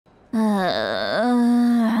Citlali?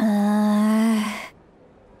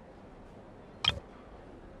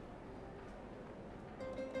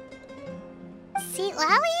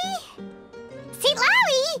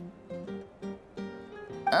 Citlali?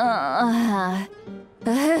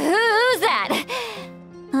 Who's that?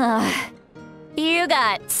 You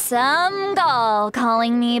got some gall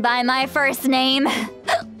calling me by my first name.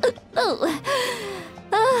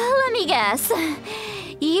 Let me guess.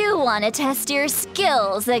 You want to test your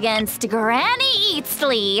skills against Granny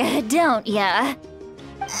Eatsley, don't ya?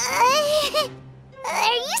 Are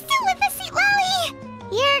you still with us, Citlali?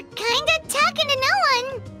 You're kinda talking to no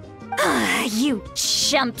one. You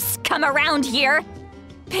chumps come around here,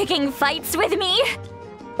 picking fights with me?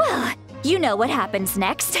 Well, you know what happens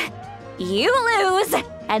next. You lose,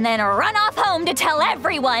 and then run off home to tell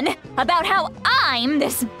everyone about how I'm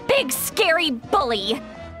this big scary bully.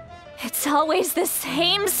 It's always the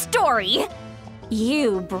same story.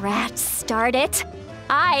 You brats start it,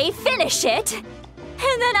 I finish it, and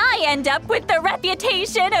then I end up with the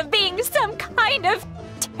reputation of being some kind of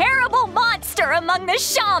terrible monster among the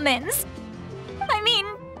shamans. I mean,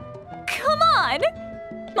 come on.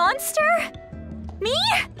 Monster? Me?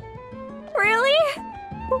 Really?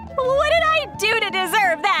 What did I do to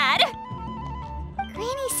deserve that?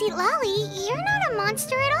 Granny Citlali, you're not a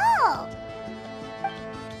monster at all.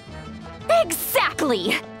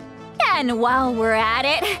 Exactly! And while we're at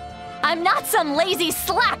it, I'm not some lazy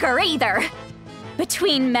slacker either.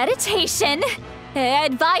 Between meditation,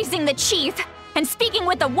 advising the chief, and speaking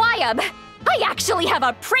with the Wyab, I actually have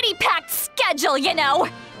a pretty packed schedule, you know!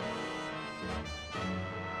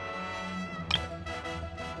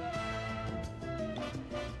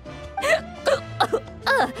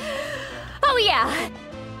 Oh yeah,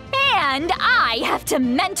 and I have to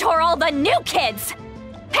mentor all the new kids!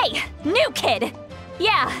 Hey, new kid!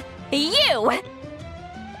 Yeah, you!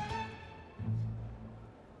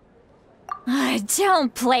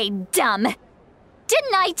 Don't play dumb.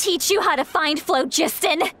 Didn't I teach you how to find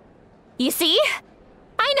phlogiston? You see?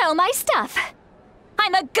 I know my stuff.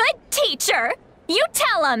 I'm a good teacher. You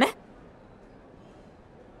tell him.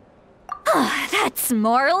 That's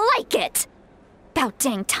more like it. About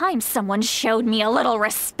dang time someone showed me a little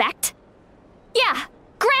respect. Yeah,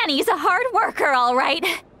 Granny's a hard worker, all right.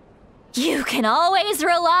 You can always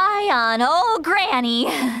rely on old Granny.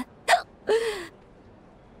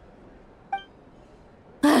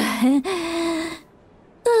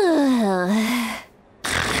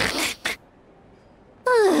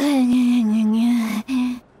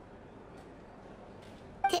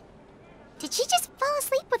 Did she just fall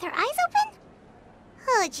asleep with her eyes open?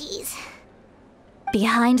 Oh, jeez.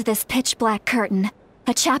 Behind this pitch-black curtain,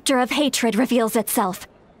 a chapter of hatred reveals itself.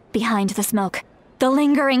 Behind the smoke, the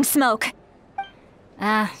lingering smoke.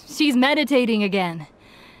 She's meditating again.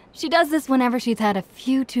 She does this whenever she's had a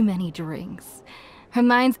few too many drinks. Her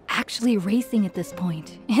mind's actually racing at this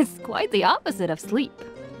point. It's quite the opposite of sleep.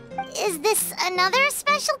 Is this another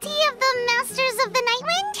specialty of the Masters of the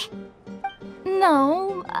Nightwind?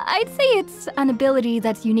 No, I'd say it's an ability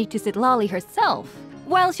that's unique to Citlali herself.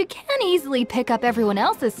 While she can easily pick up everyone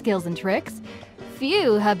else's skills and tricks,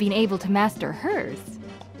 few have been able to master hers.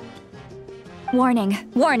 Warning,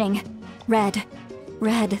 warning. Red,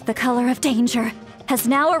 the color of danger, has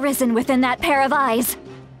now arisen within that pair of eyes.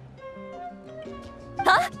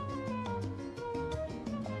 Huh?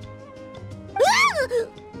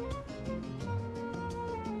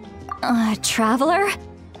 Traveler?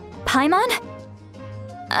 Paimon?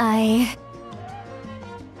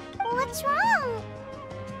 What's wrong?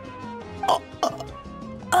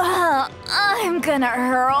 I'm gonna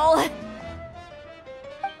hurl.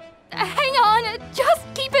 Hang on, just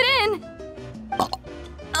keep it in!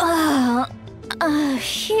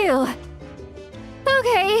 Phew.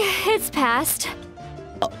 Okay, it's passed.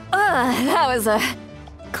 That was a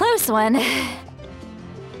close one.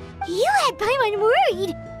 You had Paimon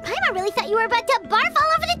worried. Paimon really thought you were about to barf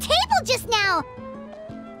all over the table just now.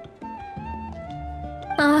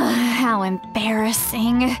 How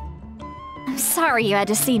embarrassing. I'm sorry you had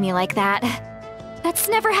to see me like that. That's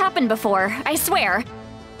never happened before, I swear.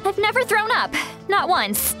 I've never thrown up, not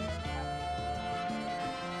once.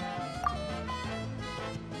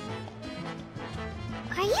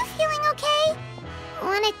 Are you feeling okay?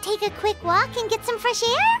 Wanna take a quick walk and get some fresh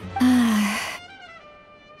air?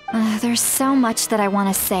 There's so much that I want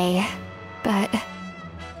to say, but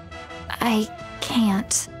I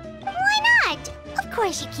can't. Why not? Of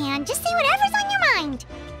course you can. Just say whatever's on your mind.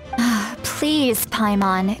 Please,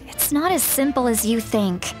 Paimon. It's not as simple as you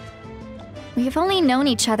think. We've only known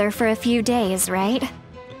each other for a few days, right?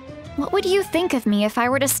 What would you think of me if I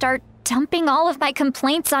were to start dumping all of my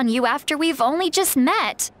complaints on you after we've only just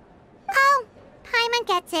met. Oh, Paimon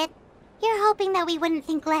gets it. You're hoping that we wouldn't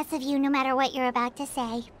think less of you no matter what you're about to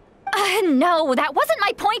say. No, that wasn't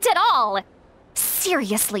my point at all.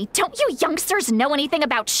 Seriously, don't you youngsters know anything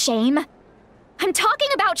about shame? I'm talking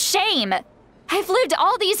about shame. I've lived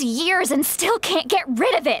all these years and still can't get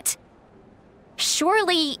rid of it.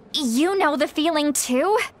 Surely, you know the feeling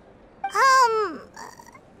too?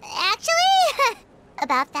 Actually,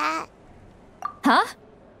 about that. Huh?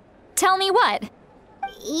 Tell me what?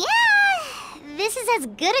 Yeah, this is as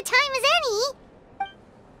good a time as any.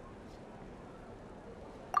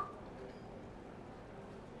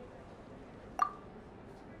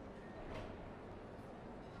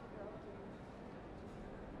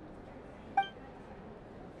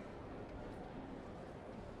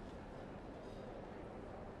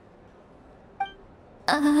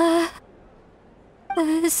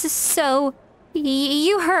 So,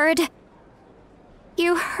 you heard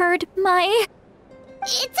my...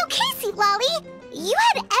 It's okay, Citali. You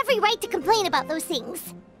had every right to complain about those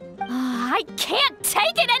things. I can't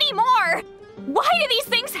take it anymore! Why do these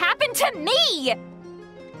things happen to me?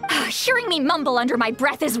 Hearing me mumble under my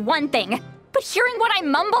breath is one thing, but hearing what I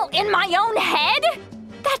mumble in my own head?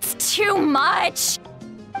 That's too much!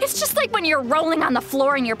 It's just like when you're rolling on the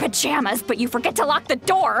floor in your pajamas, but you forget to lock the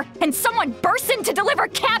door, and someone bursts in to deliver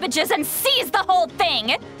cabbages and sees the whole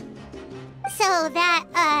thing! So that,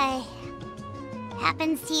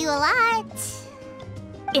 happens to you a lot?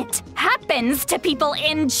 It happens to people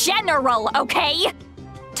in general, okay?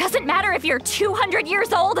 Doesn't matter if you're 200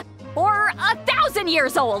 years old or 1,000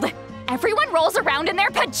 years old. Everyone rolls around in their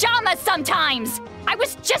pajamas sometimes. I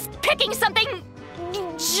was just picking something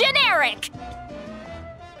generic.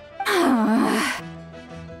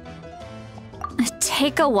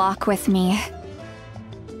 Take a walk with me.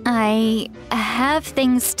 I have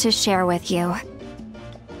things to share with you.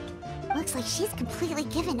 Looks like she's completely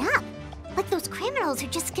given up. Like those criminals who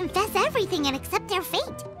just confess everything and accept their fate.